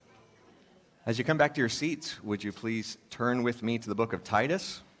As you come back to your seats, would you please turn with me to the book of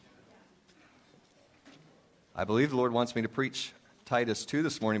Titus? I believe the Lord wants me to preach Titus 2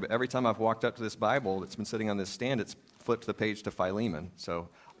 this morning, but every time I've walked up to this Bible that's been sitting on this stand, it's flipped the page to Philemon. So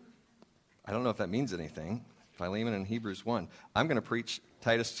I don't know if that means anything. Philemon and Hebrews 1. I'm going to preach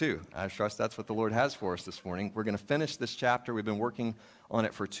Titus 2. I trust that's what the Lord has for us this morning. We're going to finish this chapter. We've been working on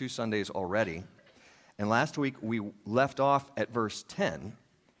it for 2 Sundays already. And last week we left off at verse 10.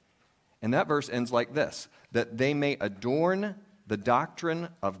 And that verse ends like this: that they may adorn the doctrine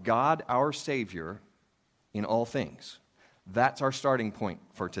of God our Savior in all things. That's our starting point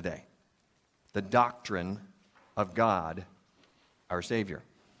for today. The doctrine of God our Savior.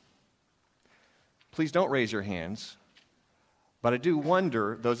 Please don't raise your hands, but I do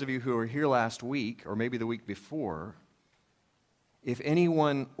wonder, those of you who were here last week, or maybe the week before, if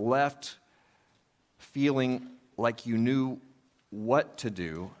anyone left feeling like you knew what to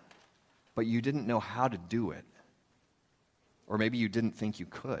do, but you didn't know how to do it. Or maybe you didn't think you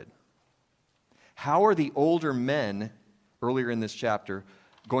could. How are the older men, earlier in this chapter,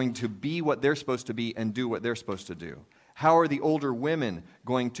 going to be what they're supposed to be and do what they're supposed to do? How are the older women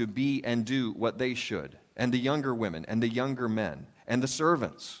going to be and do what they should? And the younger women, and the younger men, and the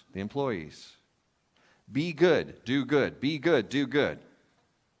servants, the employees. Be good, do good. Be good, do good.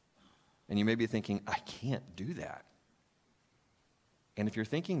 And you may be thinking, I can't do that. And if you're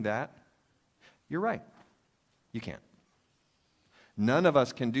thinking that, you're right. You can't. None of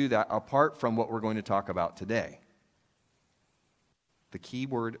us can do that apart from what we're going to talk about today. The key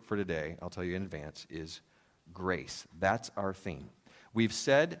word for today, I'll tell you in advance, is grace. That's our theme. We've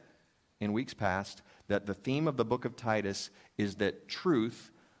said in weeks past that the theme of the book of Titus is that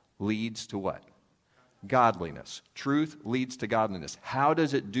truth leads to what? Godliness. Truth leads to godliness. How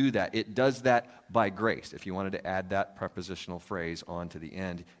does it do that? It does that by grace. If you wanted to add that prepositional phrase on to the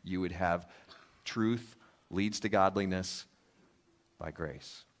end, you would have truth leads to godliness by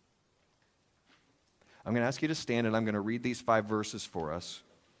grace. I'm going to ask you to stand, and I'm going to read these 5 verses for us.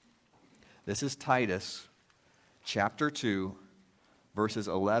 This is Titus chapter 2, verses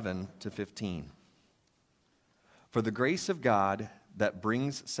 11 to 15. For the grace of God that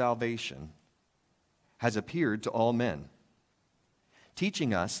brings salvation has appeared to all men,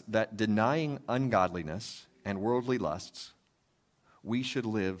 teaching us that denying ungodliness and worldly lusts, we should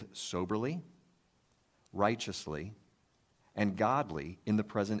live soberly, righteously, and godly in the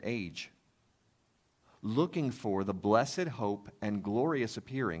present age, looking for the blessed hope and glorious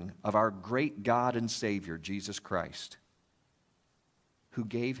appearing of our great God and Savior, Jesus Christ, who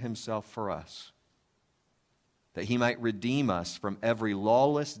gave himself for us, that he might redeem us from every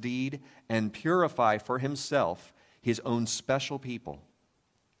lawless deed and purify for himself his own special people,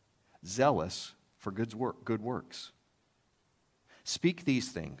 zealous for good works. Speak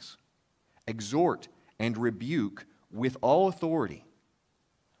these things, exhort and rebuke with all authority.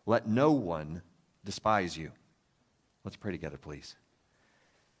 Let no one despise you. Let's pray together, please.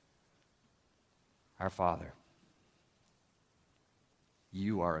 Our Father,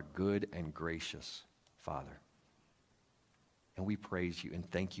 you are a good and gracious Father. And we praise you and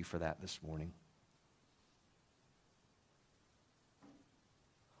thank you for that this morning.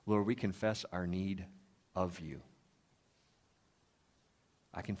 Lord, we confess our need of you.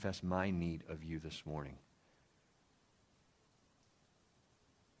 I confess my need of you this morning.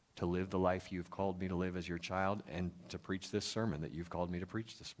 To live the life you've called me to live as your child and to preach this sermon that you've called me to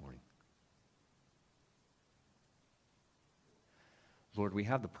preach this morning. Lord, we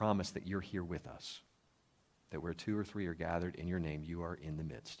have the promise that you're here with us, that where 2 or 3 are gathered in your name, you are in the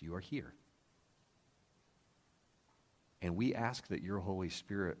midst. You are here. And we ask that your Holy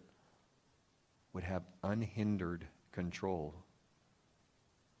Spirit would have unhindered control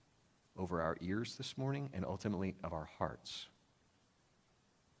over our ears this morning and ultimately of our hearts.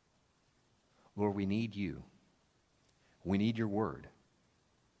 Lord, we need you. We need your word.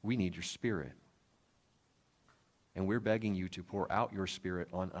 We need your Spirit. And we're begging you to pour out your Spirit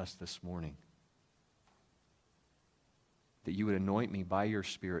on us this morning. That you would anoint me by your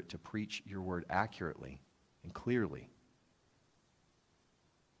Spirit to preach your word accurately and clearly.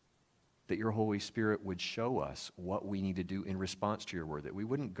 That your Holy Spirit would show us what we need to do in response to your word. That we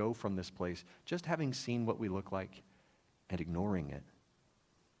wouldn't go from this place just having seen what we look like and ignoring it.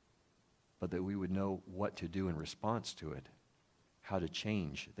 But that we would know what to do in response to it, how to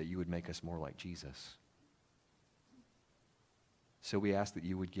change, that you would make us more like Jesus. So we ask that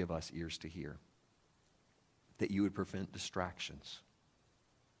you would give us ears to hear, that you would prevent distractions,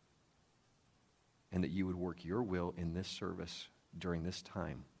 and that you would work your will in this service during this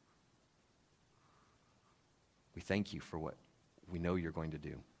time. We thank you for what we know you're going to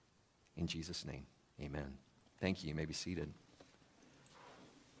do. In Jesus' name, amen. Thank you. You may be seated.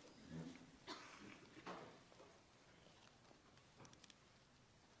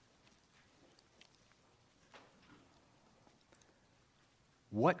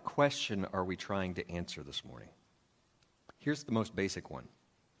 What question are we trying to answer this morning? Here's the most basic one.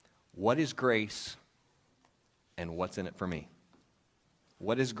 What is grace and what's in it for me?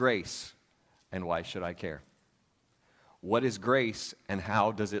 What is grace and why should I care? What is grace and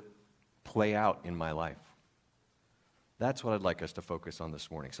how does it play out in my life? That's what I'd like us to focus on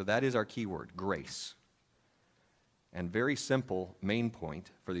this morning. So that is our key word, grace. And very simple main point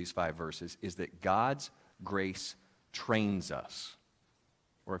for these 5 verses is that God's grace trains us.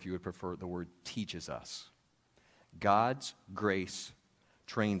 Or if you would prefer the word teaches us. God's grace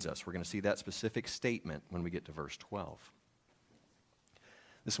trains us. We're going to see that specific statement when we get to verse 12.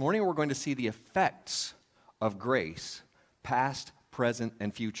 This morning we're going to see the effects of grace, past, present,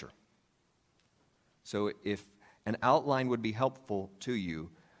 and future. So if an outline would be helpful to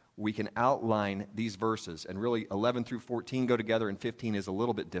you, we can outline these verses. And really 11 through 14 go together, and 15 is a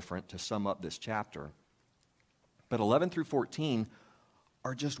little bit different to sum up this chapter. But 11 through 14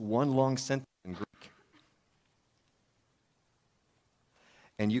 are just one long sentence in Greek.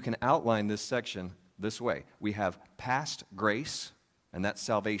 And you can outline this section this way. We have past grace, and that's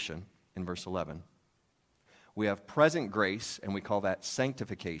salvation in verse 11. We have present grace, and we call that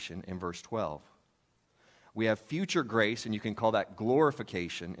sanctification in verse 12. We have future grace, and you can call that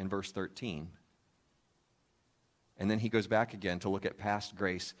glorification in verse 13. And then he goes back again to look at past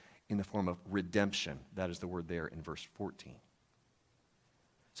grace in the form of redemption. That is the word there in verse 14.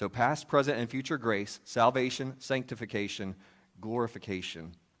 So past, present, and future grace, salvation, sanctification,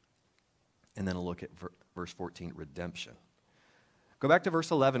 glorification, and then a look at verse 14, redemption. Go back to verse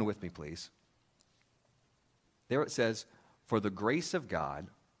 11 with me, please. There it says, "For the grace of God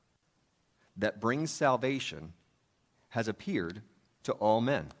that brings salvation has appeared to all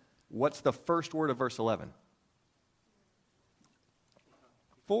men." What's the first word of verse 11?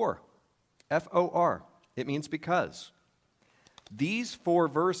 For. F-O-R. It means because. These 4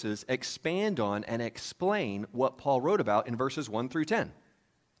 verses expand on and explain what Paul wrote about in verses 1 through 10.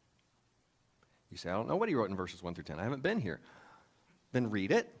 You say, I don't know what he wrote in verses 1 through 10. I haven't been here. Then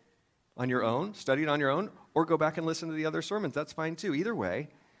read it on your own, study it on your own, or go back and listen to the other sermons. That's fine too, either way.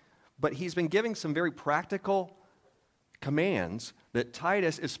 But he's been giving some very practical commands that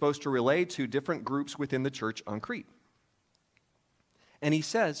Titus is supposed to relay to different groups within the church on Crete. And he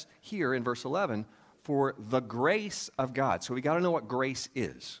says here in verse 11, for the grace of God. So we got to know what grace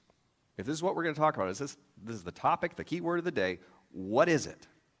is. If this is what we're going to talk about, this is the topic, the key word of the day, what is it?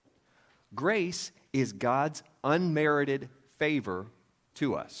 Grace is God's unmerited favor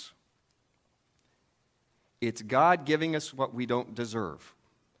to us. It's God giving us what we don't deserve.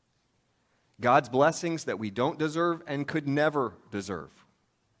 God's blessings that we don't deserve and could never deserve.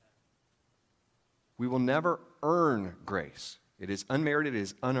 We will never earn grace. It is unmerited, it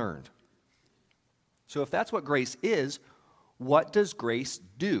is unearned. So if that's what grace is, what does grace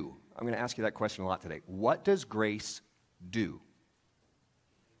do? I'm going to ask you that question a lot today. What does grace do?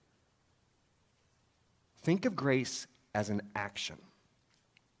 Think of grace as an action.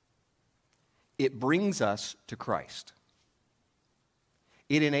 It brings us to Christ.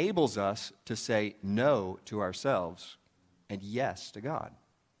 It enables us to say no to ourselves and yes to God.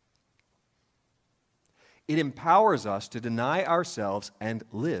 It empowers us to deny ourselves and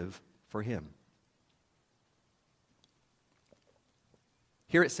live for Him.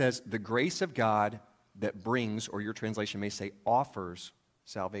 Here it says, the grace of God that brings, or your translation may say, offers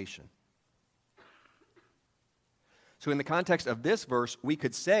salvation. So in the context of this verse, we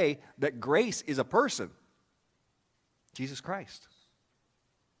could say that grace is a person, Jesus Christ.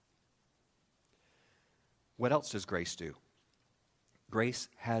 What else does grace do? Grace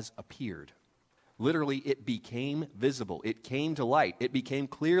has appeared. Literally, it became visible. It came to light. It became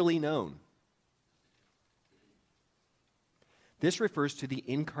clearly known. This refers to the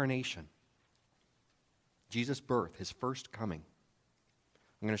incarnation, Jesus' birth, his first coming.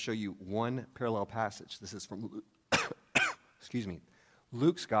 I'm going to show you one parallel passage. This is from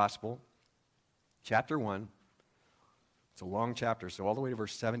Luke's Gospel, chapter 1. It's a long chapter, so all the way to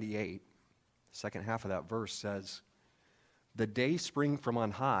verse 78, the second half of that verse says, the day spring from on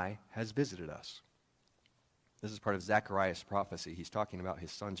high has visited us. This is part of Zechariah's prophecy. He's talking about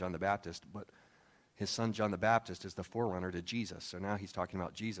his son John the Baptist, but his son John the Baptist is the forerunner to Jesus. So now he's talking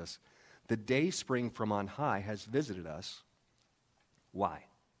about Jesus. The day spring from on high has visited us. Why?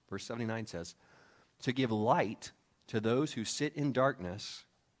 Verse 79 says, to give light to those who sit in darkness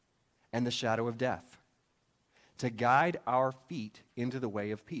and the shadow of death, to guide our feet into the way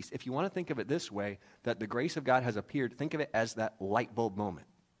of peace. If you want to think of it this way, that the grace of God has appeared, think of it as that light bulb moment.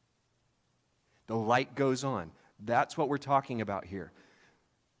 The light goes on. That's what we're talking about here.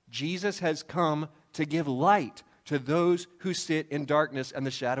 Jesus has come to give light to those who sit in darkness and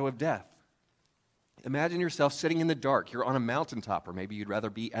the shadow of death. Imagine yourself sitting in the dark. You're on a mountaintop, or maybe you'd rather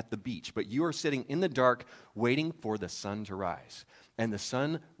be at the beach, but you are sitting in the dark waiting for the sun to rise. And the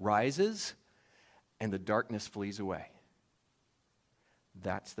sun rises, and the darkness flees away.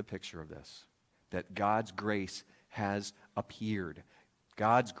 That's the picture of this, that God's grace has appeared.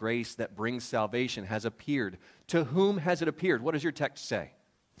 God's grace that brings salvation has appeared. To whom has it appeared? What does your text say?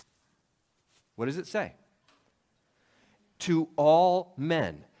 What does it say? To all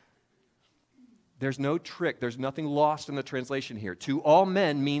men. There's no trick. There's nothing lost in the translation here. To all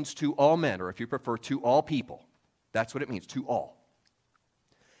men means to all men, or if you prefer, to all people. That's what it means, to all.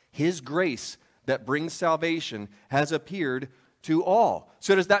 His grace that brings salvation has appeared to all.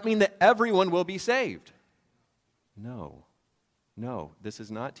 So does that mean that everyone will be saved? No. No, this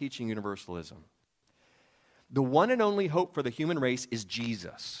is not teaching universalism. The one and only hope for the human race is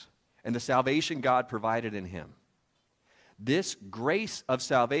Jesus and the salvation God provided in him. This grace of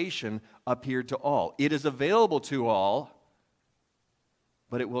salvation appeared to all. It is available to all,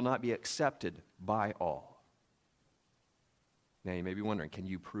 but it will not be accepted by all. Now you may be wondering, can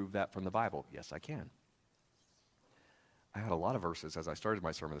you prove that from the Bible? Yes, I can. I had a lot of verses as I started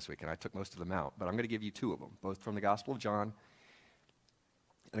my sermon this week, and I took most of them out, but I'm going to give you two of them, both from the Gospel of John.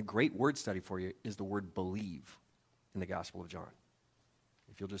 And a great word study for you is the word believe in the Gospel of John.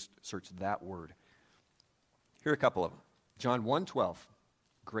 If you'll just search that word. Here are a couple of them. John 1:12,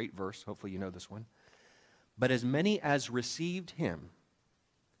 great verse. Hopefully you know this one. But as many as received him,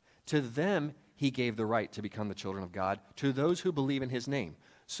 to them he gave the right to become the children of God, to those who believe in his name.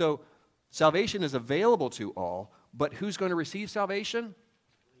 So salvation is available to all, but who's going to receive salvation?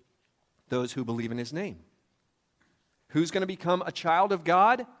 Those who believe in his name. Who's going to become a child of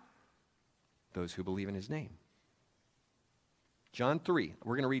God? Those who believe in his name. John 3,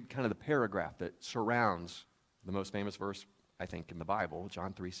 we're going to read kind of the paragraph that surrounds the most famous verse, I think, in the Bible,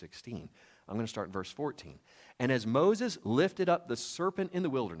 John 3:16. I'm going to start in verse 14. And as Moses lifted up the serpent in the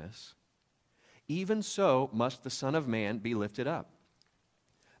wilderness, even so must the Son of Man be lifted up,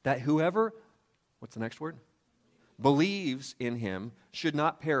 that whoever, what's the next word? Believes in him should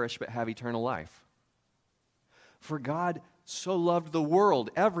not perish but have eternal life. For God so loved the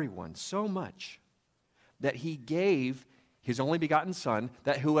world, everyone, so much, that he gave his only begotten Son,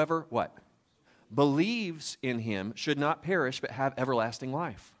 that whoever, what? Believes in him should not perish but have everlasting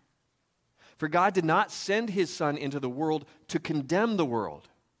life. For God did not send his Son into the world to condemn the world,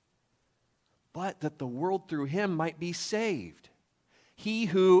 but that the world through him might be saved. He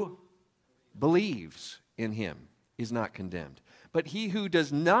who believes in him is not condemned, but he who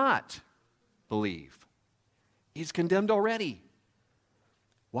does not believe is condemned already.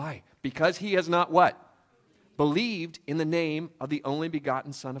 Why? Because he has not what? Believed in the name of the only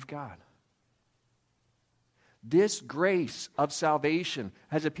begotten Son of God. This grace of salvation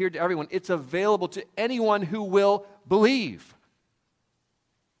has appeared to everyone. It's available to anyone who will believe.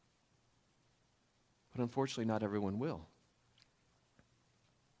 But unfortunately, not everyone will.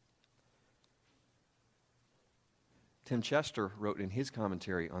 Tim Chester wrote in his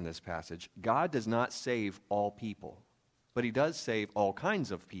commentary on this passage, God does not save all people, but he does save all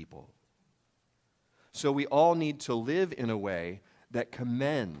kinds of people. So we all need to live in a way that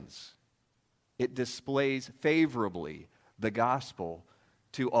commends, it displays favorably the gospel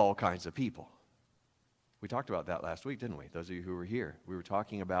to all kinds of people. We talked about that last week, didn't we? Those of you who were here. We were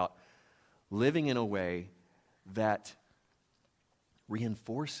talking about living in a way that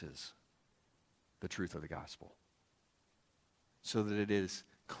reinforces the truth of the gospel, so that it is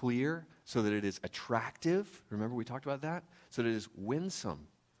clear, so that it is attractive. Remember we talked about that? So that it is winsome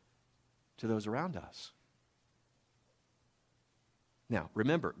to those around us. Now,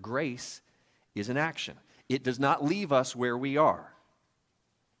 remember, grace is an action. It does not leave us where we are.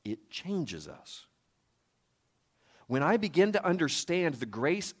 It changes us. When I begin to understand the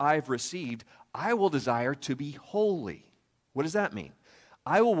grace I've received, I will desire to be holy. What does that mean?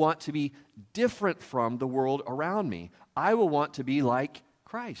 I will want to be different from the world around me. I will want to be like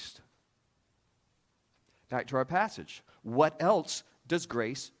Christ. Back to our passage. What else does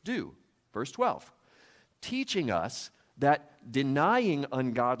grace do? Verse 12. Teaching us that denying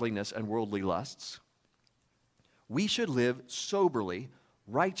ungodliness and worldly lusts, we should live soberly,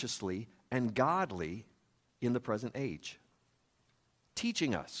 righteously, and godly in the present age.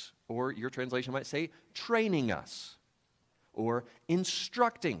 Teaching us, or your translation might say, training us, or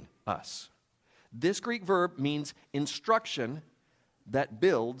instructing us, This Greek verb means instruction that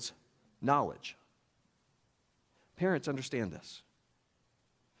builds knowledge. Parents understand this.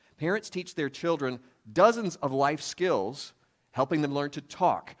 Parents teach their children dozens of life skills, helping them learn to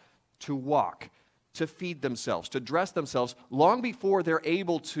talk, to walk, to feed themselves, to dress themselves, long before they're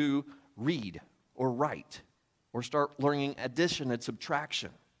able to read or write or start learning addition and subtraction.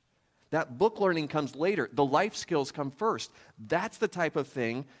 That book learning comes later. The life skills come first. That's the type of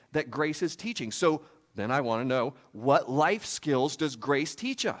thing that grace is teaching. So then I want to know, what life skills does grace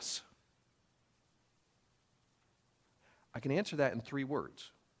teach us? I can answer that in 3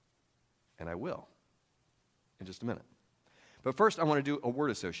 words, and I will in just a minute. But first, I want to do a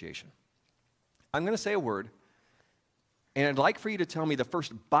word association. I'm going to say a word, and I'd like for you to tell me the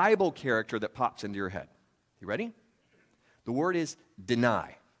first Bible character that pops into your head. You ready? The word is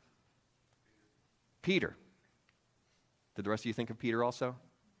deny. Peter. Did the rest of you think of Peter also?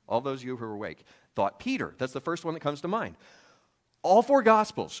 All those of you who are awake thought Peter. That's the first one that comes to mind. All 4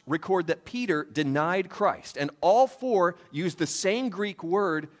 Gospels record that Peter denied Christ, and all 4 use the same Greek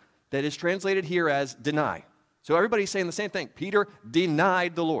word that is translated here as deny. So everybody's saying the same thing. Peter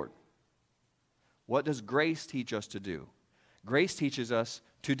denied the Lord. What does grace teach us to do? Grace teaches us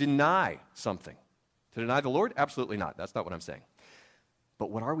to deny something. To deny the Lord? Absolutely not. That's not what I'm saying.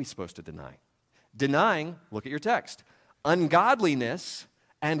 But what are we supposed to deny? Denying, look at your text, ungodliness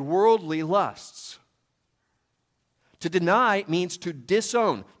and worldly lusts. To deny means to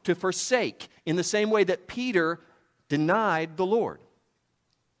disown, to forsake, in the same way that Peter denied the Lord.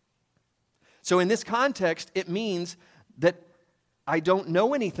 So in this context, it means that I don't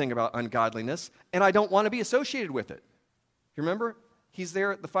know anything about ungodliness, and I don't want to be associated with it. You remember? He's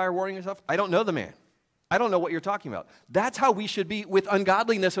there at the fire warning himself. I don't know the man. I don't know what you're talking about. That's how we should be with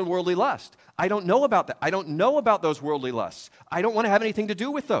ungodliness and worldly lust. I don't know about that. I don't know about those worldly lusts. I don't want to have anything to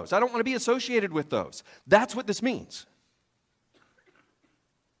do with those. I don't want to be associated with those. That's what this means.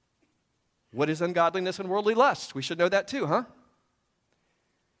 What is ungodliness and worldly lust? We should know that too, huh?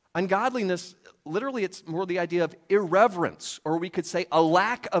 Ungodliness, literally it's more the idea of irreverence, or we could say a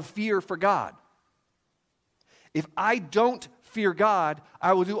lack of fear for God. If I don't fear God,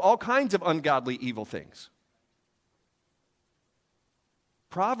 I will do all kinds of ungodly, evil things.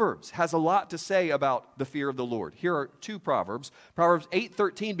 Proverbs has a lot to say about the fear of the Lord. Here are 2 Proverbs. Proverbs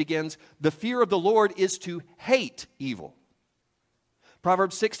 8:13 begins, "The fear of the Lord is to hate evil."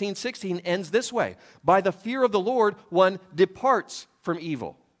 Proverbs 16:16 ends this way, "By the fear of the Lord one departs from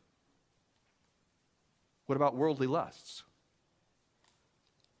evil." What about worldly lusts?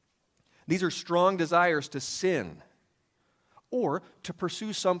 These are strong desires to sin or to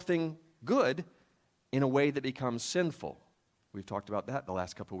pursue something good in a way that becomes sinful. We've talked about that the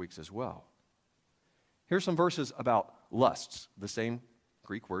last couple of weeks as well. Here's some verses about lusts, the same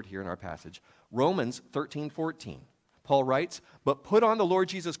Greek word here in our passage. Romans 13:14. Paul writes, "But put on the Lord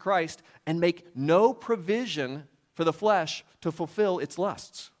Jesus Christ and make no provision for the flesh to fulfill its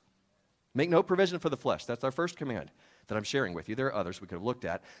lusts." Make no provision for the flesh. That's our first command that I'm sharing with you. There are others we could have looked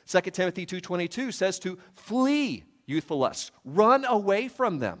at. 2 Timothy 2:22 says to flee youthful lusts. Run away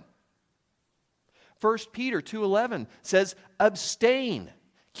from them. 1 Peter 2:11 says abstain.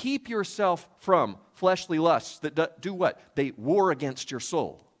 Keep yourself from fleshly lusts that do what? They war against your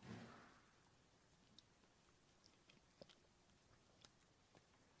soul.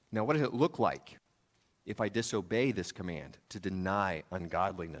 Now, what does it look like if I disobey this command to deny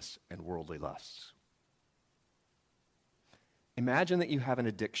ungodliness and worldly lusts? Imagine that you have an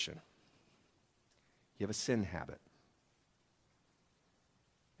addiction. You have a sin habit.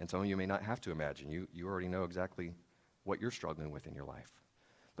 And some of you may not have to imagine. You already know exactly what you're struggling with in your life.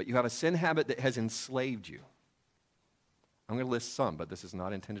 But you have a sin habit that has enslaved you. I'm going to list some, but this is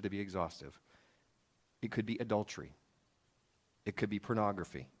not intended to be exhaustive. It could be adultery. It could be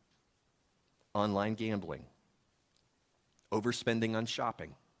pornography. Online gambling, overspending on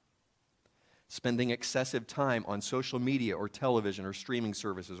shopping, spending excessive time on social media or television or streaming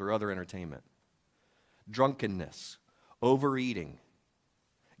services or other entertainment, drunkenness, overeating,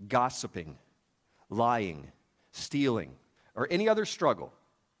 gossiping, lying, stealing, or any other struggle.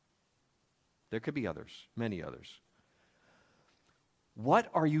 There could be others, many others.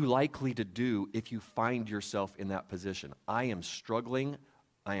 What are you likely to do if you find yourself in that position? I am struggling.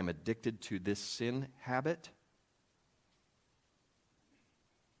 I am addicted to this sin habit.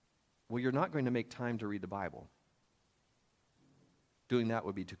 Well, you're not going to make time to read the Bible. Doing that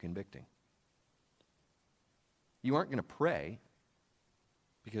would be too convicting. You aren't going to pray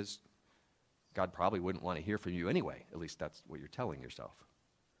because God probably wouldn't want to hear from you anyway. At least that's what you're telling yourself.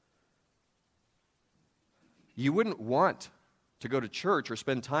 You wouldn't want to go to church or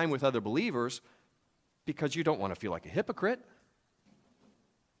spend time with other believers because you don't want to feel like a hypocrite.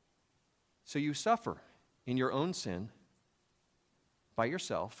 So you suffer in your own sin by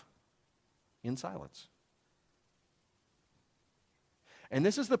yourself in silence. And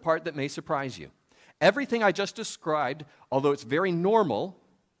this is the part that may surprise you. Everything I just described, although it's very normal,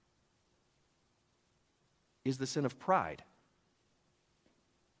 is the sin of pride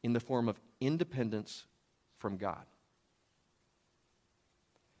in the form of independence from God.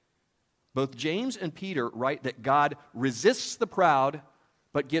 Both James and Peter write that God resists the proud,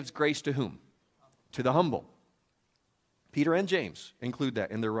 but gives grace to whom? To the humble. Peter and James include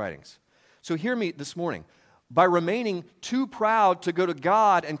that in their writings. So hear me this morning. By remaining too proud to go to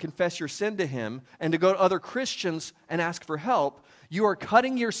God and confess your sin to Him and to go to other Christians and ask for help, you are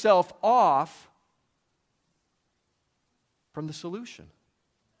cutting yourself off from the solution.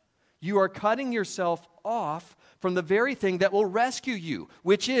 You are cutting yourself off from the very thing that will rescue you,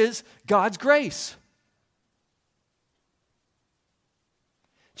 which is God's grace.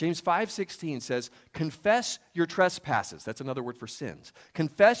 James 5:16 says, confess your trespasses. That's another word for sins.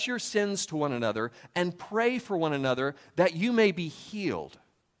 Confess your sins to one another and pray for one another that you may be healed.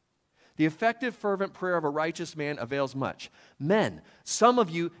 The effective, fervent prayer of a righteous man avails much. Men, some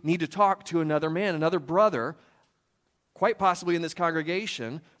of you need to talk to another man, another brother, quite possibly in this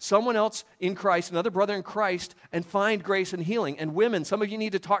congregation, someone else in Christ, another brother in Christ, and find grace and healing. And women, some of you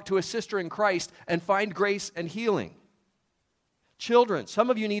need to talk to a sister in Christ and find grace and healing. Children,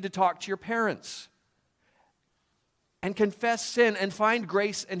 some of you need to talk to your parents and confess sin and find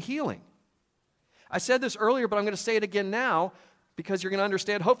grace and healing. I said this earlier, but I'm going to say it again now because you're going to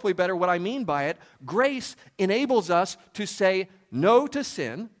understand hopefully better what I mean by it. Grace enables us to say no to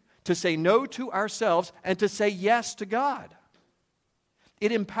sin, to say no to ourselves, and to say yes to God.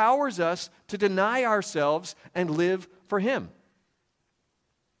 It empowers us to deny ourselves and live for Him.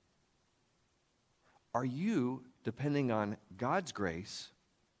 Are you depending on God's grace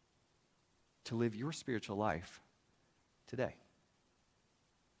to live your spiritual life today?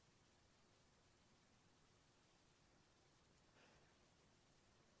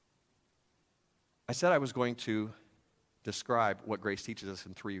 I said I was going to describe what grace teaches us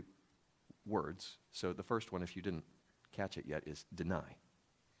in 3 words. So the first one, if you didn't catch it yet, is deny.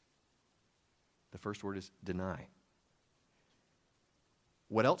 The first word is deny.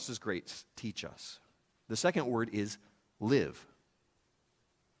 What else does grace teach us? The second word is live.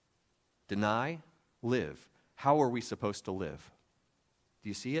 Deny, live. How are we supposed to live? Do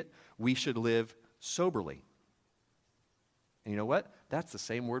you see it? We should live soberly. And you know what? That's the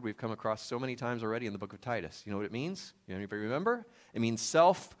same word we've come across so many times already in the book of Titus. You know what it means? Anybody remember? It means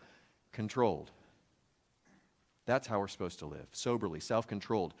self-controlled. That's how we're supposed to live. Soberly,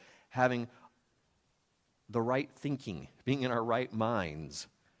 self-controlled. Having the right thinking, being in our right minds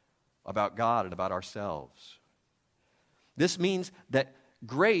about God and about ourselves. This means that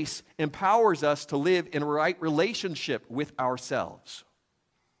grace empowers us to live in a right relationship with ourselves.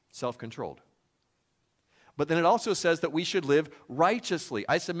 Self-controlled. But then it also says that we should live righteously.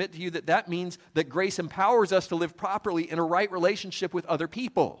 I submit to you that that means that grace empowers us to live properly in a right relationship with other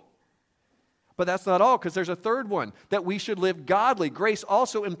people. But that's not all, because there's a third one, that we should live godly. Grace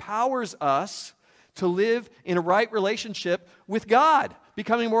also empowers us to live in a right relationship with God,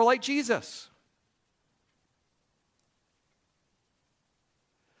 becoming more like Jesus.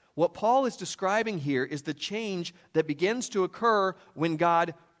 What Paul is describing here is the change that begins to occur when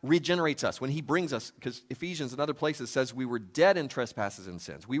God regenerates us, when He brings us, because Ephesians and other places says we were dead in trespasses and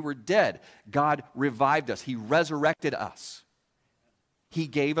sins. We were dead. God revived us. He resurrected us. He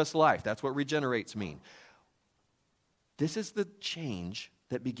gave us life. That's what regenerates mean. This is the change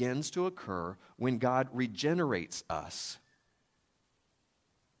that begins to occur when God regenerates us.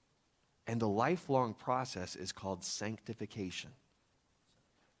 And the lifelong process is called sanctification.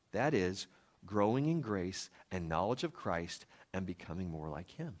 That is, growing in grace and knowledge of Christ and becoming more like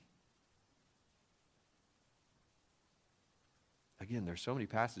Him. Again, there's so many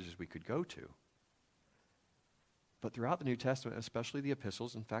passages we could go to. But throughout the New Testament, especially the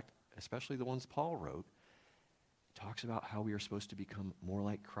epistles, in fact, especially the ones Paul wrote, talks about how we are supposed to become more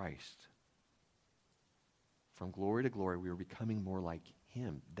like Christ. From glory to glory, we are becoming more like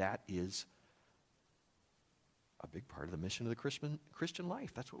Him. That is a big part of the mission of the Christian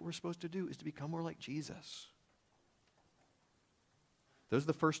life. That's what we're supposed to do, is to become more like Jesus. Those are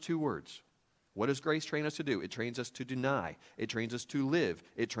the first 2 words. What does grace train us to do? It trains us to deny. It trains us to live.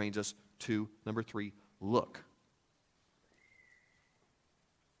 It trains us to, number 3, look.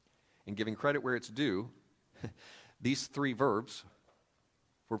 And giving credit where it's due, these 3 verbs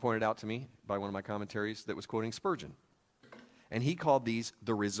were pointed out to me by one of my commentaries that was quoting Spurgeon. And he called these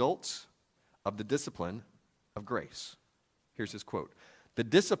the results of the discipline of grace. Here's his quote. The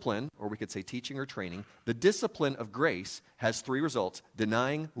discipline, or we could say teaching or training, the discipline of grace has three results: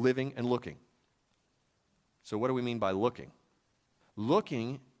 denying, living, and looking. So what do we mean by looking?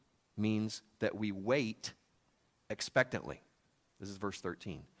 Looking means that we wait expectantly. This is verse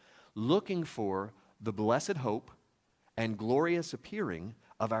 13. Looking for the blessed hope and glorious appearing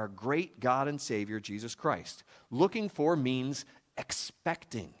of our great God and Savior, Jesus Christ. Looking for means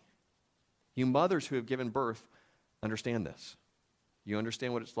expecting. You mothers who have given birth understand this. You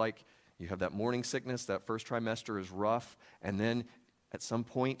understand what it's like. You have that morning sickness, that first trimester is rough, and then at some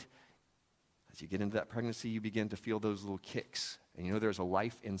point, as you get into that pregnancy, you begin to feel those little kicks, and you know there's a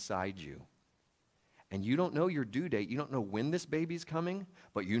life inside you. And you don't know your due date, you don't know when this baby's coming,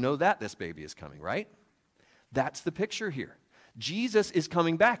 but you know that this baby is coming, right? That's the picture here. Jesus is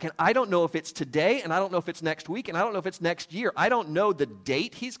coming back, and I don't know if it's today, and I don't know if it's next week, and I don't know if it's next year. I don't know the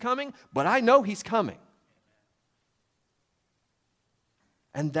date he's coming, but I know he's coming.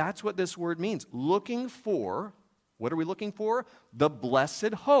 And that's what this word means. Looking for, what are we looking for? The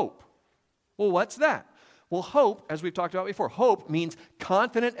blessed hope. Well, what's that? Well, hope, as we've talked about before, hope means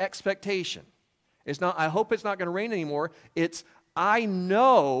confident expectation. It's not, I hope it's not going to rain anymore. It's, I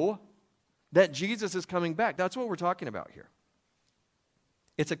know that Jesus is coming back. That's what we're talking about here.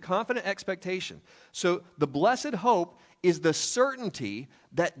 It's a confident expectation. So the blessed hope is the certainty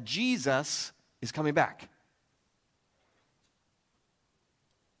that Jesus is coming back.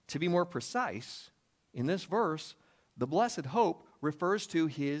 To be more precise, in this verse, the blessed hope refers to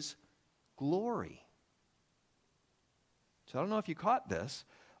his glory. So I don't know if you caught this,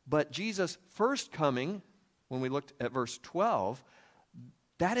 but Jesus' first coming, when we looked at verse 12,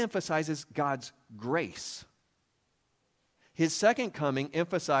 that emphasizes God's grace. His second coming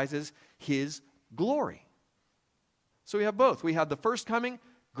emphasizes his glory. So we have both. We have the first coming,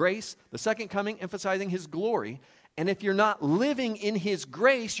 grace, the second coming emphasizing his glory. And if you're not living in his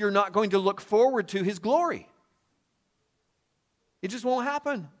grace, you're not going to look forward to his glory. It just won't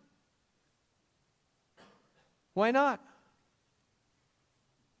happen. Why not?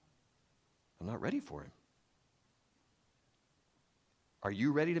 I'm not ready for him. Are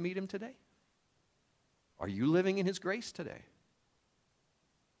you ready to meet him today? Are you living in his grace today?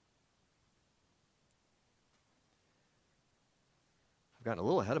 I've gotten a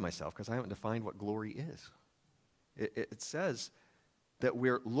little ahead of myself because I haven't defined what glory is. It says that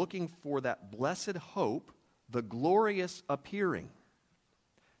we're looking for that blessed hope, the glorious appearing.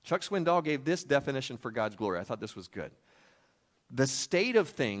 Chuck Swindoll gave this definition for God's glory. I thought this was good. The state of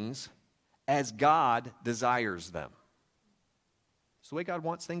things as God desires them. It's the way God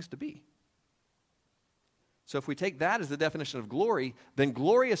wants things to be. So if we take that as the definition of glory, then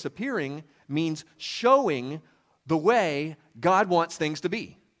glorious appearing means showing the way God wants things to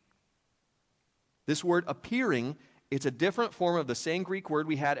be. This word appearing, it's a different form of the same Greek word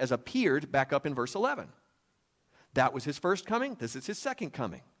we had as appeared back up in verse 11. That was his first coming. This is his second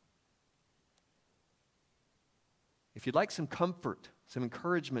coming. If you'd like some comfort, some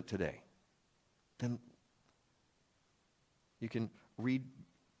encouragement today, then you can read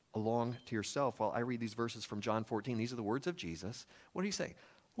along to yourself while I read these verses from John 14. These are the words of Jesus. What do he say?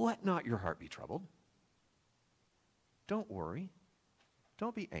 Let not your heart be troubled. Don't worry.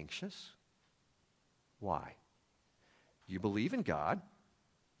 Don't be anxious. Why? You believe in God.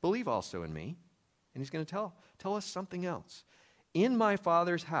 Believe also in me. And he's going to tell us something else. In my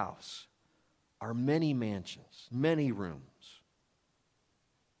Father's house are many mansions, many rooms.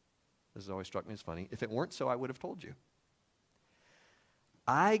 This has always struck me as funny. If it weren't so, I would have told you.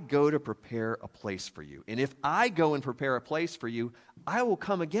 I go to prepare a place for you. And if I go and prepare a place for you, I will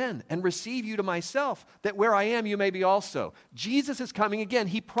come again and receive you to myself, that where I am, you may be also. Jesus is coming again.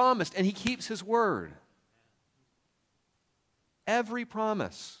 He promised, and he keeps his word. Every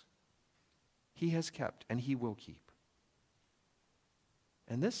promise he has kept, and he will keep.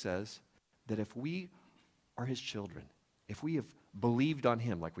 And this says that if we are his children, if we have believed on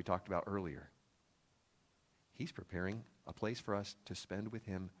him, like we talked about earlier, he's preparing a place for us to spend with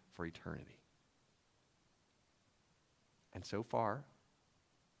him for eternity. And so far,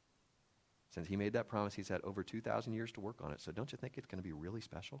 since he made that promise, he's had over 2,000 years to work on it. So don't you think it's going to be really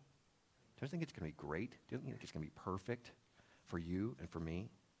special? Don't you think it's going to be great? Don't you think it's going to be perfect for you and for me?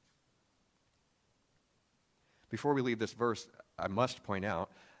 Before we leave this verse, I must point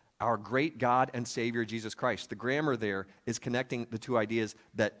out our great God and Savior, Jesus Christ. The grammar there is connecting the two ideas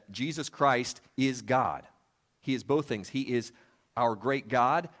that Jesus Christ is God. He is both things. He is our great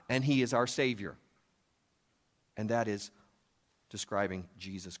God, and he is our Savior. And that is describing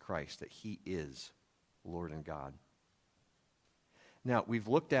Jesus Christ, that he is Lord and God. Now, we've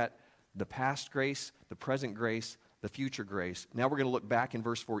looked at the past grace, the present grace, the future grace. Now we're going to look back in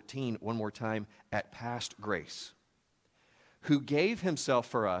verse 14 one more time at past grace. Who gave himself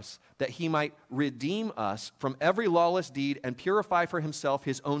for us that he might redeem us from every lawless deed and purify for himself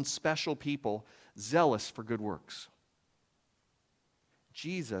his own special people, zealous for good works.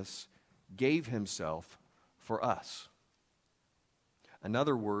 Jesus gave himself for us.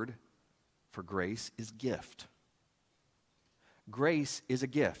 Another word for grace is gift. Grace is a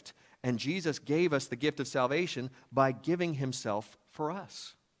gift, and Jesus gave us the gift of salvation by giving himself for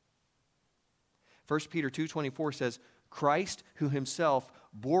us. 1 Peter 2:24 says, Christ, who himself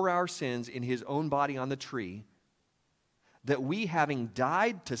bore our sins in his own body on the tree, that we, having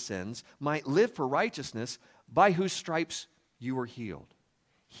died to sins, might live for righteousness, by whose stripes you were healed.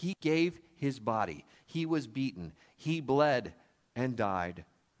 He gave his body. He was beaten. He bled and died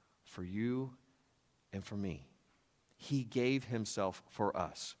for you and for me. He gave himself for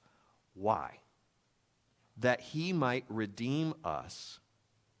us. Why? That he might redeem us.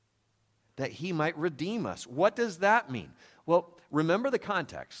 That he might redeem us. What does that mean? Well, remember the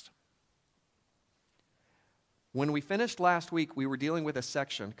context. When we finished last week, we were dealing with a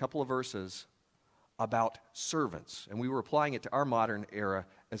section, a couple of verses, about servants. And we were applying it to our modern era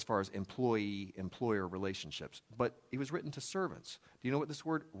as far as employee-employer relationships. But it was written to servants. Do you know what this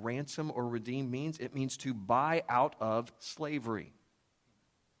word ransom or redeem means? It means to buy out of slavery.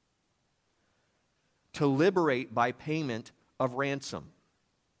 To liberate by payment of ransom.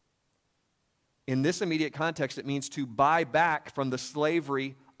 In this immediate context, it means to buy back from the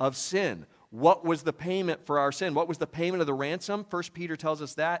slavery of sin. What was the payment for our sin? What was the payment of the ransom? 1 Peter tells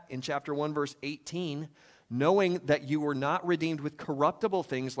us that in chapter 1, verse 18. Knowing that you were not redeemed with corruptible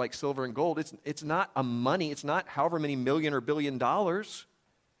things like silver and gold. It's not a money. It's not however many million or billion dollars.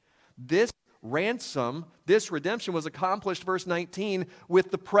 This ransom, this redemption was accomplished, verse 19,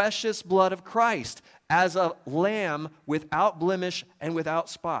 with the precious blood of Christ as a lamb without blemish and without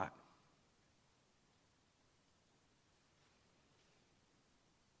spot.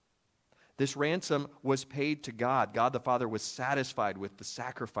 This ransom was paid to God. God the Father was satisfied with the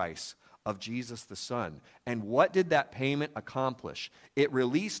sacrifice of Jesus the Son. And what did that payment accomplish? It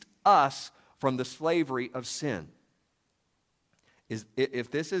released us from the slavery of sin.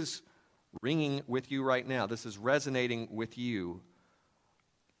 If this is ringing with you right now, this is resonating with you,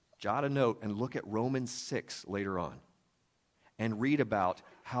 jot a note and look at Romans 6 later on and read about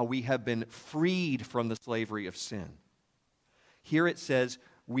how we have been freed from the slavery of sin. Here it says,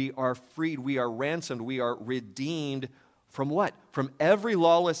 we are freed, we are ransomed, we are redeemed from what? From every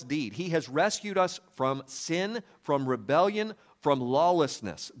lawless deed. He has rescued us from sin, from rebellion, from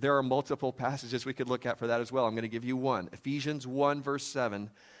lawlessness. There are multiple passages we could look at for that as well. I'm going to give you one. Ephesians 1, verse 7.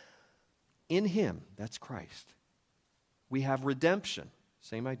 In him, that's Christ, we have redemption,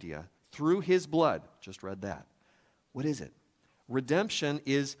 same idea, through his blood. Just read that. What is it? Redemption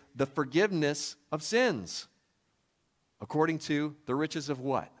is the forgiveness of sins. According to the riches of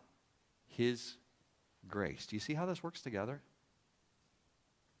what? His grace. Do you see how this works together?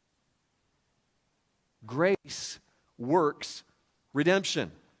 Grace works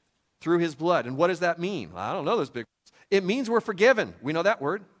redemption through his blood. And what does that mean? Well, I don't know those big words. It means we're forgiven. We know that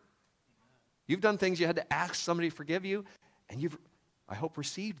word. You've done things you had to ask somebody to forgive you, and you've, I hope,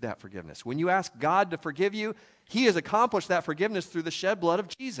 received that forgiveness. When you ask God to forgive you, he has accomplished that forgiveness through the shed blood of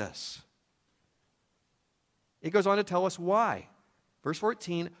Jesus. It goes on to tell us why. Verse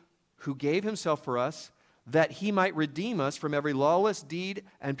 14, who gave himself for us that he might redeem us from every lawless deed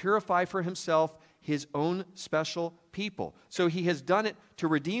and purify for himself his own special people. So he has done it to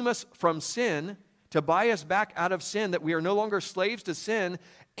redeem us from sin, to buy us back out of sin, that we are no longer slaves to sin,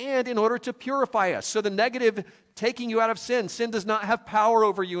 and in order to purify us. So the negative taking you out of sin, sin does not have power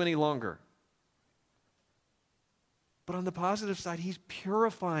over you any longer. But on the positive side, he's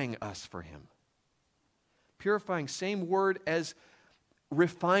purifying us for him. Purifying, same word as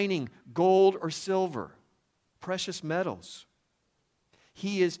refining gold or silver, precious metals.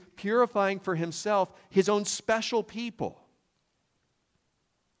 He is purifying for himself his own special people.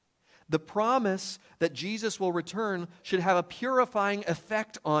 The promise that Jesus will return should have a purifying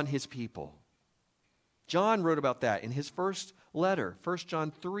effect on his people. John wrote about that in his first letter, 1 John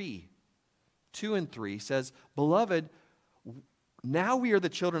 3, 2 and 3 says, Beloved, now we are the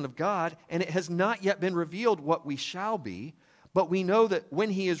children of God, and it has not yet been revealed what we shall be, but we know that when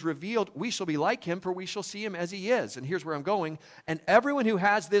he is revealed, we shall be like him, for we shall see him as he is. And here's where I'm going. And everyone who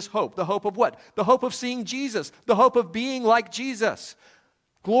has this hope, the hope of what? The hope of seeing Jesus, the hope of being like Jesus,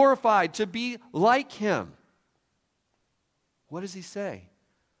 glorified, to be like him. What does he say?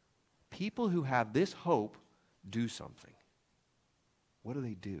 People who have this hope do something. What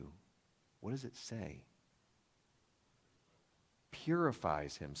do? What does it say?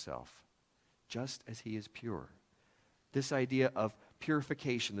 Purifies himself, just as he is pure. This idea of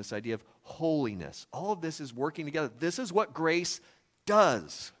purification, this idea of holiness, all of this is working together. This is what grace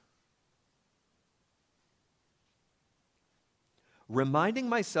does. Reminding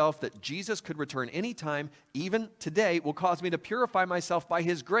myself that Jesus could return anytime, even today, will cause me to purify myself by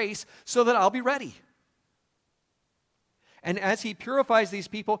his grace so that I'll be ready. And as he purifies these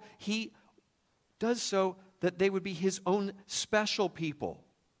people, he does so that they would be his own special people.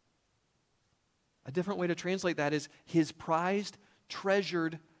 A different way to translate that is his prized,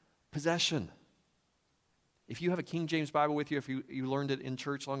 treasured possession. If you have a King James Bible with you, if you learned it in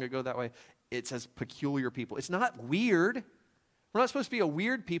church long ago that way, it says peculiar people. It's not weird. We're not supposed to be a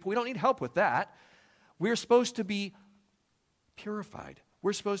weird people. We don't need help with that. We're supposed to be purified.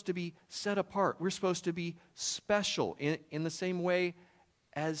 We're supposed to be set apart. We're supposed to be special in the same way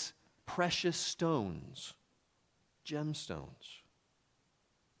as precious stones, gemstones.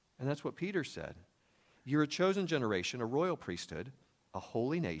 And that's what Peter said. You're a chosen generation, a royal priesthood, a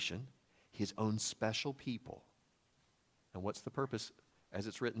holy nation, his own special people. And what's the purpose, as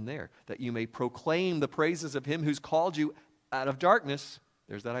it's written there? That you may proclaim the praises of him who's called you out of darkness,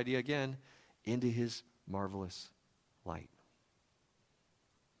 there's that idea again, into his marvelous light.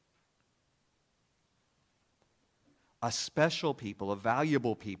 A special people, a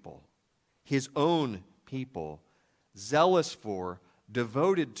valuable people, his own people, zealous for,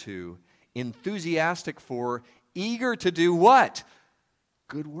 devoted to, enthusiastic for, eager to do what?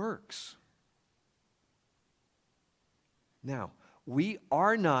 Good works. Now, we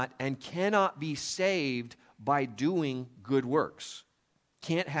are not and cannot be saved by doing good works.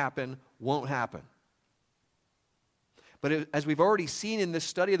 Can't happen, won't happen. But as we've already seen in this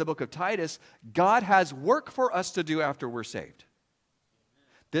study of the book of Titus, God has work for us to do after we're saved.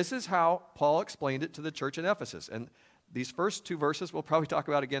 This is how Paul explained it to the church in Ephesus. And these first two verses we'll probably talk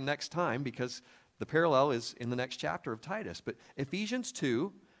about again next time because the parallel is in the next chapter of Titus. But Ephesians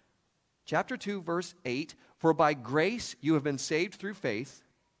 2, chapter 2, verse 8, for by grace you have been saved through faith,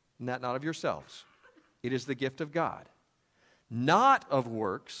 and that not of yourselves. It is the gift of God, not of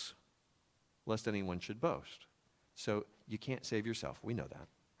works, lest anyone should boast. So you can't save yourself. We know that.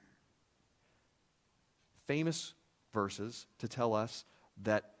 Famous verses to tell us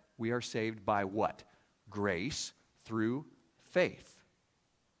that we are saved by what? Grace through faith.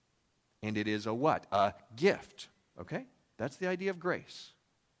 And it is a what? A gift. Okay? That's the idea of grace.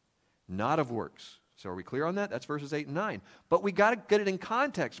 Not of works. So are we clear on that? That's verses 8 and 9. But we got to get it in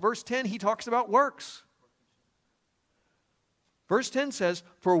context. Verse 10, he talks about works. Verse 10 says,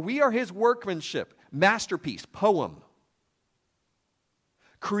 for we are his workmanship, masterpiece, poem,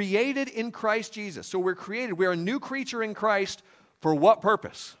 created in Christ Jesus. So we're created, we're a new creature in Christ for what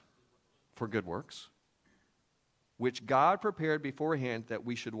purpose? For good works, which God prepared beforehand that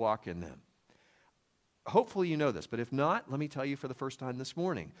we should walk in them. Hopefully you know this, but if not, let me tell you for the first time this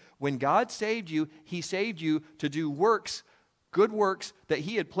morning. When God saved you, he saved you to do works, good works that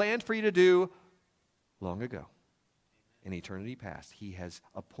he had planned for you to do long ago. In eternity past, he has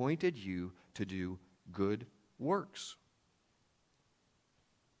appointed you to do good works.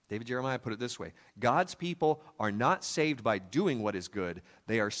 David Jeremiah put it this way: God's people are not saved by doing what is good,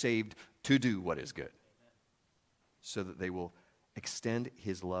 they are saved to do what is good, so that they will extend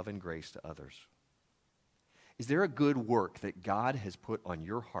his love and grace to others. Is there a good work that God has put on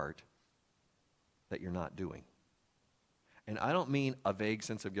your heart that you're not doing? And I don't mean a vague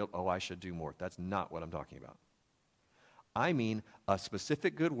sense of guilt, oh, I should do more. That's not what I'm talking about. I mean a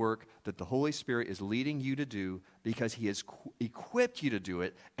specific good work that the Holy Spirit is leading you to do because he has equipped you to do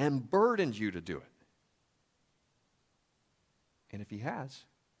it and burdened you to do it. And if he has,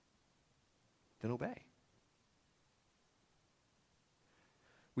 then obey.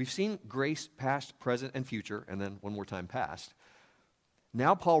 We've seen grace past, present, and future, and then one more time past.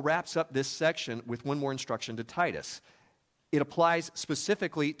 Now Paul wraps up this section with one more instruction to Titus. It applies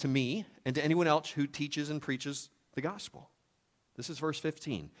specifically to me and to anyone else who teaches and preaches the gospel. This is verse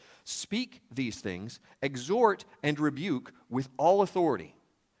 15. Speak these things, exhort and rebuke with all authority.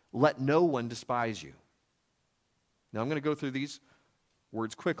 Let no one despise you. Now I'm going to go through these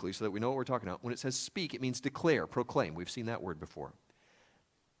words quickly so that we know what we're talking about. When it says speak, it means declare, proclaim. We've seen that word before.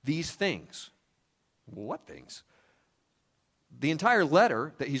 These things. What things? The entire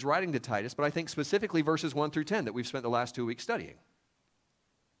letter that he's writing to Titus, but I think specifically verses 1 through 10 that we've spent the last 2 weeks studying.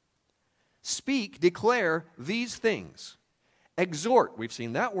 Speak, declare these things. Exhort, we've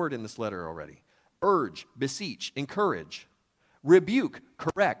seen that word in this letter already. Urge, beseech, encourage. Rebuke,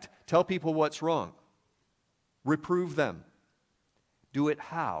 correct, tell people what's wrong. Reprove them. Do it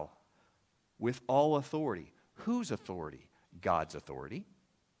how? with all authority. Whose authority? God's authority.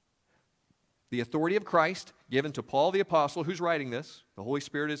 The authority of Christ given to Paul the apostle, who's writing this. The Holy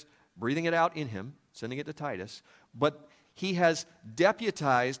Spirit is breathing it out in him, sending it to Titus. But he has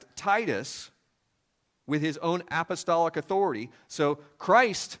deputized Titus with his own apostolic authority. So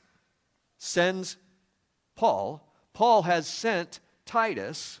Christ sends Paul. Paul has sent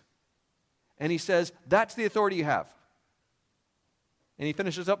Titus. And he says, that's the authority you have. And he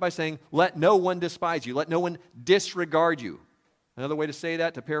finishes up by saying, let no one despise you. Let no one disregard you. Another way to say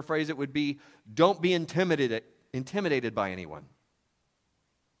that, to paraphrase it, would be, don't be intimidated by anyone.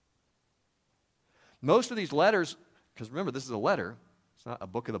 Most of these letters, because remember, this is a letter. It's not a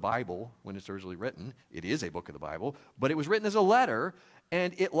book of the Bible when it's originally written. It is a book of the Bible, but it was written as a letter,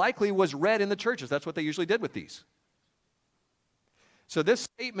 and it likely was read in the churches. That's what they usually did with these. So this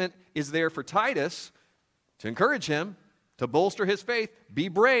statement is there for Titus to encourage him, to bolster his faith. Be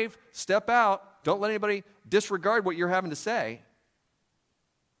brave, step out, don't let anybody disregard what you're having to say.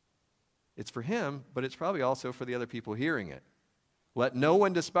 It's for him, but it's probably also for the other people hearing it. Let no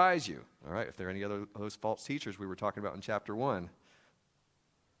one despise you. All right, if there are any other those false teachers we were talking about in chapter 1,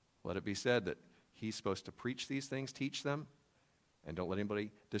 let it be said that he's supposed to preach these things, teach them, and don't let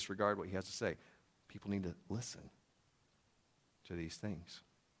anybody disregard what he has to say. People need to listen to these things.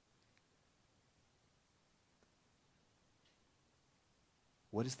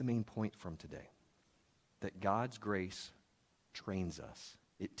 What is the main point from today? That God's grace trains us.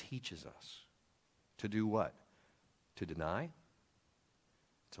 It teaches us to do what? To deny,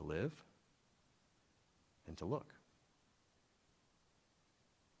 to live, and to look.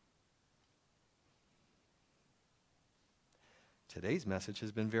 Today's message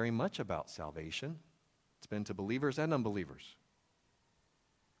has been very much about salvation. It's been to believers and unbelievers.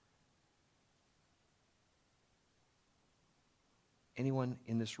 Anyone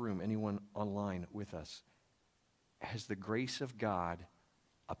in this room, anyone online with us, has the grace of God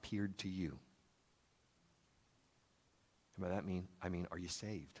appeared to you? And by that I mean, are you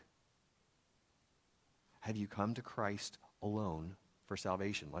saved? Have you come to Christ alone for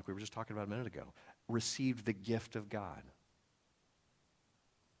salvation, like we were just talking about a minute ago? Received the gift of God?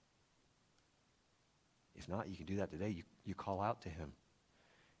 If not, you can do that today. You call out to him.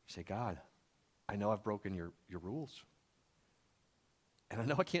 You say, God, I know I've broken your rules. And I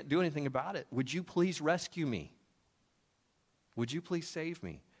know I can't do anything about it. Would you please rescue me? Would you please save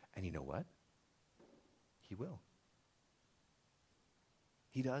me? And you know what? He will.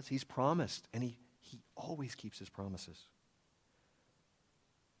 He does. He's promised. And he always keeps his promises.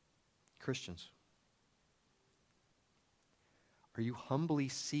 Christians, are you humbly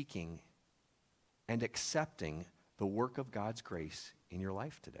seeking and accepting the work of God's grace in your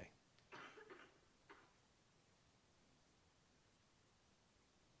life today?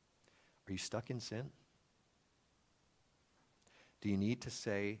 Are you stuck in sin? Do you need to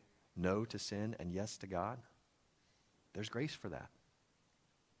say no to sin and yes to God? There's grace for that.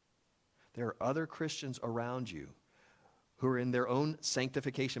 There are other Christians around you who are in their own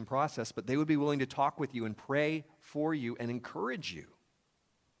sanctification process, but they would be willing to talk with you and pray for you and encourage you.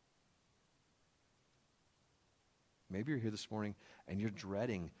 Maybe you're here this morning and you're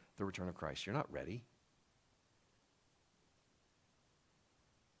dreading the return of Christ. You're not ready.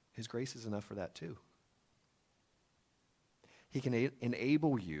 His grace is enough for that too. He can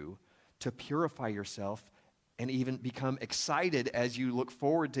enable you to purify yourself and even become excited as you look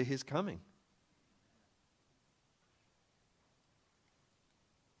forward to his coming.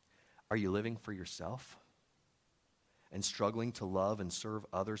 Are you living for yourself and struggling to love and serve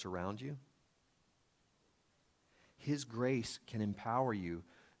others around you? His grace can empower you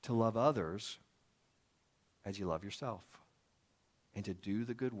to love others as you love yourself and to do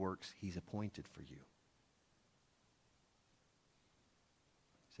the good works he's appointed for you.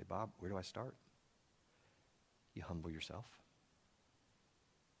 Say, Bob, where do I start? You humble yourself.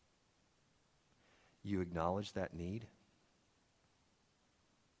 You acknowledge that need.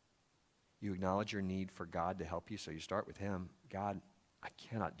 You acknowledge your need for God to help you, so you start with him. God, I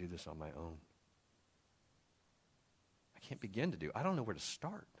cannot do this on my own. I can't begin to do. I don't know where to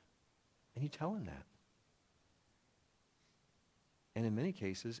start. And you tell him that. And in many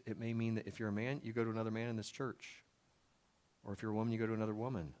cases, it may mean that if you're a man, you go to another man in this church. Or if you're a woman, you go to another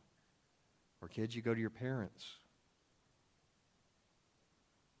woman. Or kids, you go to your parents.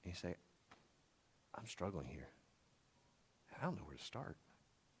 And you say, I'm struggling here. I don't know where to start.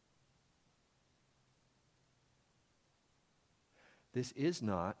 This is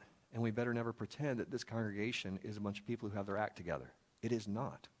not, and we better never pretend that this congregation is a bunch of people who have their act together. It is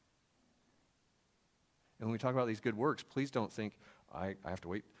not. And when we talk about these good works, please don't think, I have to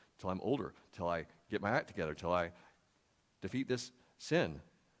wait till I'm older, till I get my act together, till I defeat this sin.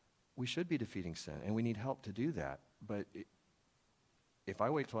 We should be defeating sin, and we need help to do that. But if I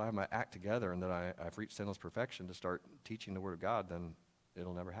wait till I have my act together and that I've reached sinless perfection to start teaching the Word of God, then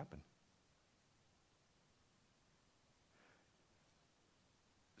it'll never happen.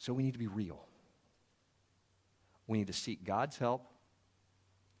 So we need to be real. We need to seek God's help.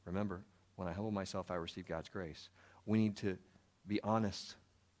 Remember, when I humble myself, I receive God's grace. We need to be honest.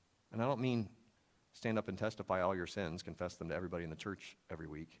 And I don't mean stand up and testify all your sins, confess them to everybody in the church every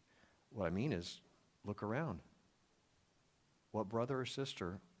week. What I mean is look around. What brother or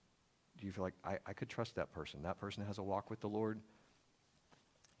sister do you feel like, I could trust that person? That person has a walk with the Lord.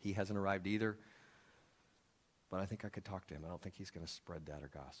 He hasn't arrived either, but I think I could talk to him. I don't think he's going to spread that or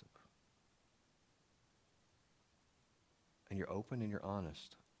gossip. And you're open and you're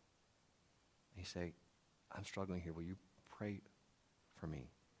honest. And you say, I'm struggling here. Will you pray for me?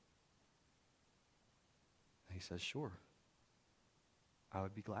 And he says, sure. I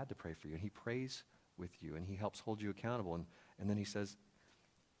would be glad to pray for you. And he prays with you, and he helps hold you accountable. And then he says,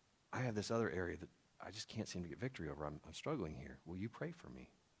 I have this other area that I just can't seem to get victory over. I'm struggling here. Will you pray for me?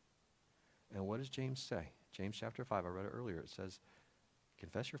 And what does James say? James chapter 5, I read it earlier. It says,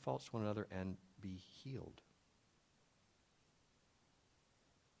 confess your faults to one another and be healed.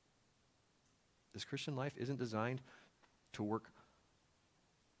 This Christian life isn't designed to work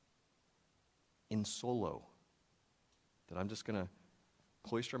in solo. That I'm just going to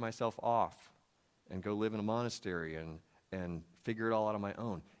cloister myself off and go live in a monastery and figure it all out on my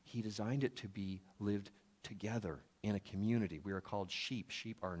own. He designed it to be lived together in a community. We are called sheep.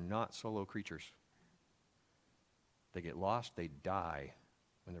 Sheep are not solo creatures. They get lost, they die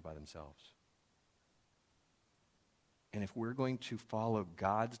when they're by themselves. And if we're going to follow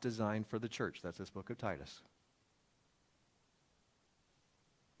God's design for the church, that's this book of Titus,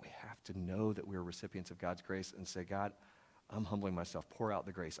 we have to know that we're recipients of God's grace and say, God, I'm humbling myself. Pour out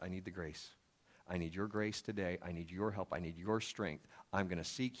the grace. I need the grace. I need your grace today. I need your help. I need your strength. I'm going to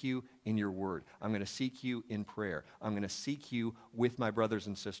seek you in your word. I'm going to seek you in prayer. I'm going to seek you with my brothers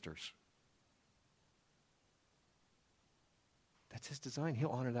and sisters. That's his design. He'll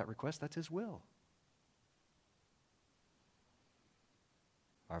honor that request. That's his will.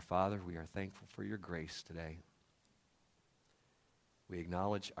 Our Father, we are thankful for your grace today. We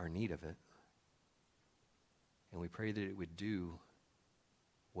acknowledge our need of it. And we pray that it would do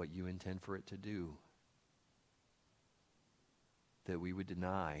what you intend for it to do. That we would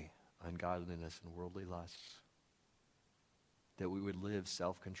deny ungodliness and worldly lusts. That we would live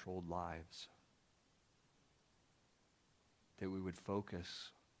self-controlled lives. That we would focus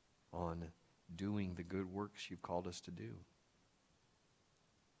on doing the good works you've called us to do.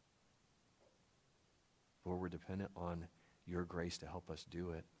 Lord, we're dependent on your grace to help us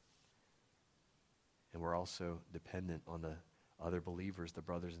do it. And we're also dependent on the other believers, the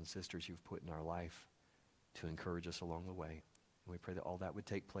brothers and sisters you've put in our life to encourage us along the way. And we pray that all that would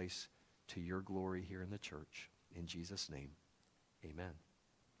take place to your glory here in the church. In Jesus' name, amen.